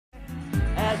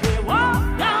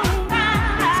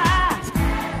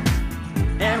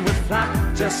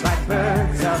just like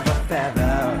birds of a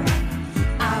feather.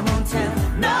 I won't tell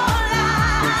no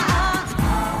lie.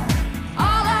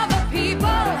 All of the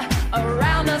people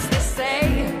around us, they say,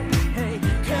 hey,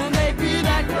 can they be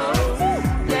that close?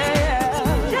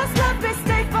 Yeah. Just let me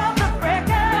stay for the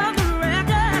record.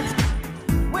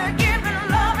 We're giving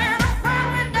love in a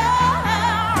friendly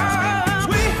dose.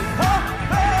 We are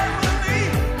family.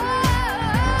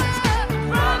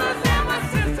 Brothers and my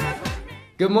sisters.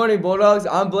 Good morning, Bulldogs.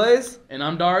 I'm Blaze. And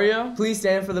I'm Dario. Please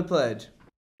stand for the pledge.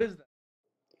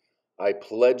 I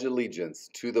pledge allegiance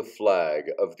to the flag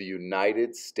of the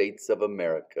United States of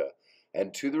America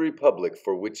and to the republic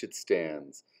for which it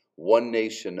stands, one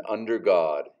nation under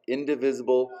God,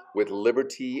 indivisible, with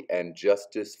liberty and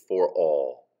justice for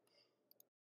all.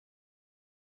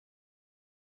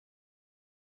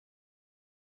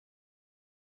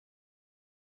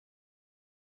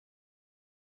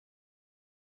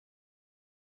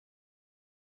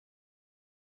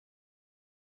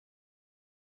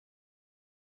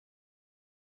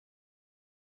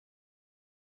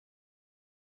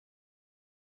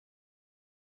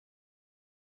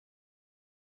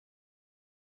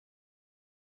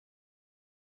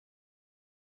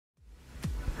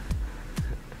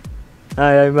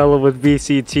 Hi, I'm Ella with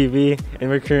BCTV, and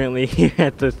we're currently here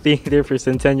at the theater for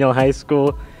Centennial High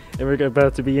School, and we're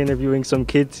about to be interviewing some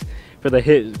kids for the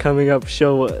hit coming up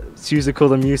show, Seussical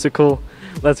the Musical.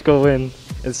 Let's go in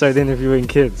and start interviewing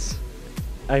kids.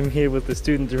 I'm here with the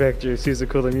student director of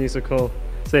Seussical the Musical.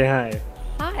 Say hi.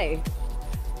 Hi.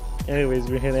 Anyways,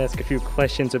 we're here to ask a few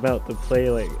questions about the play,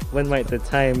 like when might the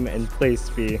time and place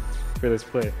be for this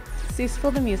play?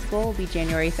 Seussical the Musical will be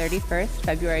January 31st,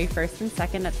 February 1st and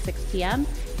 2nd at 6 p.m.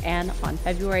 and on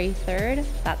February 3rd,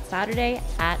 that's Saturday,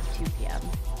 at 2 p.m.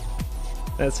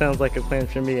 That sounds like a plan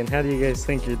for me, and how do you guys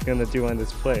think you're going to do on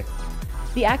this play?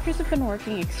 The actors have been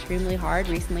working extremely hard.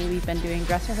 Recently, we've been doing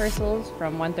dress rehearsals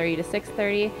from 1:30 to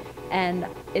 6:30, and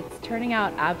it's turning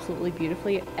out absolutely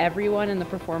beautifully. Everyone in the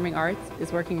performing arts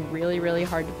is working really, really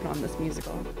hard to put on this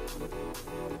musical.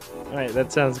 Alright,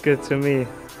 that sounds good to me.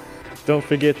 Don't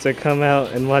forget to come out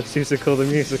and watch Seussical the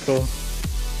Musical.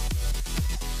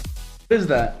 What is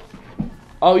that?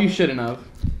 Oh, you shouldn't have.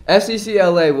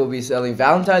 SCCLA will be selling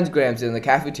Valentine's Grams in the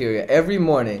cafeteria every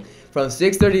morning from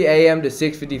 6:30 a.m. to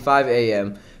 6:55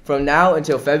 a.m. from now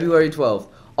until February 12th.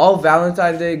 All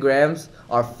Valentine's Day Grams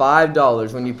are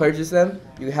 $5. When you purchase them,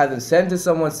 you can have them sent to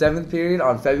someone's 7th period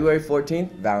on February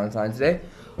 14th, Valentine's Day,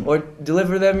 or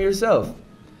deliver them yourself.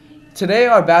 Today,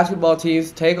 our basketball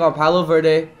teams take on Palo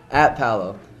Verde at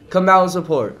Palo. Come out and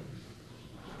support.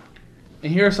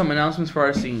 And here are some announcements for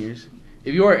our seniors.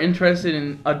 If you are interested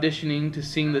in auditioning to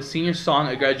sing the senior song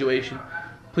at graduation,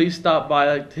 please stop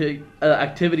by the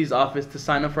activities office to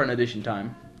sign up for an audition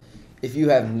time. If you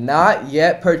have not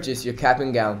yet purchased your cap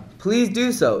and gown, please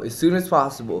do so as soon as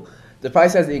possible. The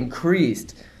price has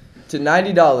increased to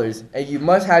 $90, and you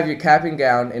must have your cap and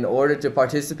gown in order to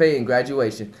participate in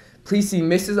graduation. Please see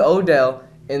Mrs. Odell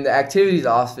in the activities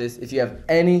office if you have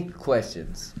any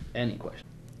questions. Any question?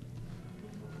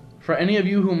 For any of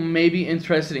you who may be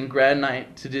interested in grad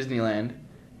night to Disneyland,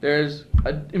 there's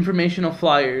informational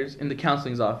flyers in the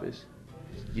counseling's office.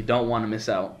 You don't want to miss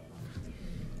out.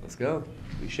 Let's go.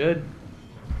 We should.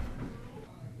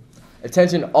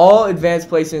 Attention all advanced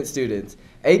placement students.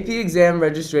 AP exam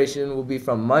registration will be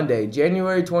from Monday,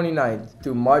 January 29th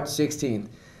through March 16th.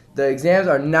 The exams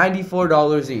are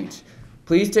 $94 each.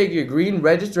 Please take your green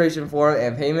registration form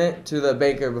and payment to the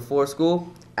banker before school,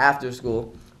 after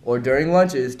school, or during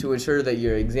lunches to ensure that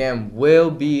your exam will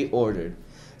be ordered.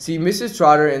 See Mrs.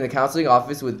 Trotter in the counseling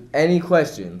office with any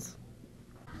questions.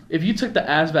 If you took the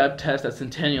ASVAB test at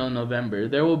Centennial in November,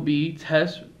 there will be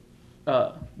test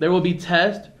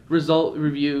result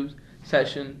review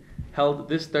session held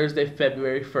this Thursday,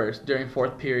 February 1st during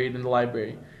 4th period in the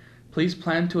library. Please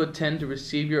plan to attend to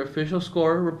receive your official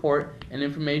score report and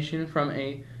information from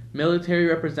a military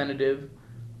representative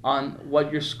on what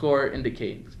your score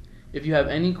indicates. If you have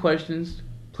any questions,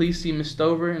 please see Ms.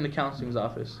 Stover in the counseling's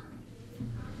office.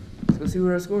 Let's go see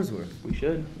what our scores were. We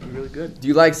should. We're really good. Do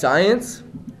you like science?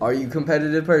 Are you a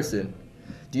competitive person?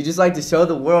 Do you just like to show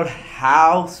the world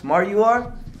how smart you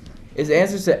are? If the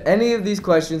answers to any of these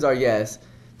questions are yes,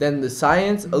 then the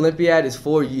Science Olympiad is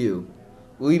for you.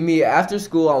 We meet after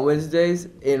school on Wednesdays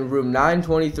in room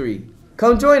 923.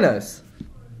 Come join us.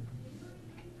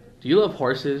 Do you love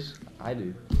horses? I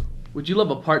do. Would you love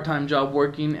a part-time job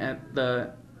working at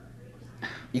the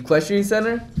Equestrian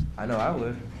Center? I know I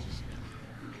would.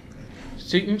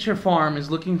 Signature Farm is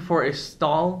looking for a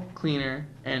stall cleaner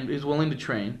and is willing to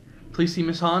train. Please see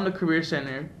Ms. Honda Career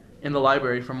Center in the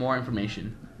library for more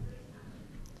information.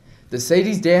 The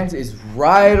Sadie's Dance is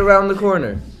right around the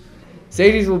corner.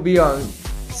 Sadie's will be on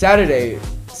Saturday,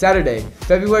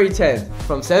 February 10th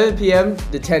from 7 p.m.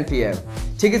 to 10 p.m.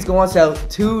 Tickets go on sale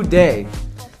today.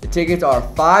 The tickets are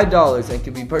 $5 and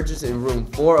can be purchased in room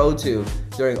 402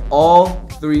 during all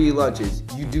 3 lunches.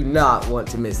 You do not want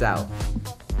to miss out.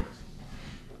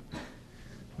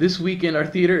 This weekend, our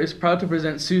theater is proud to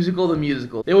present Susical the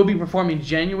Musical. They will be performing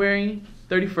January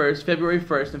 31st, February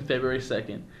 1st, and February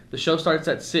 2nd. The show starts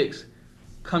at 6.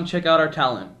 Come check out our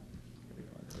talent.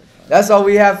 That's all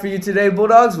we have for you today,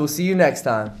 Bulldogs. We'll see you next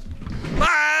time.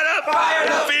 Fire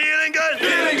the field!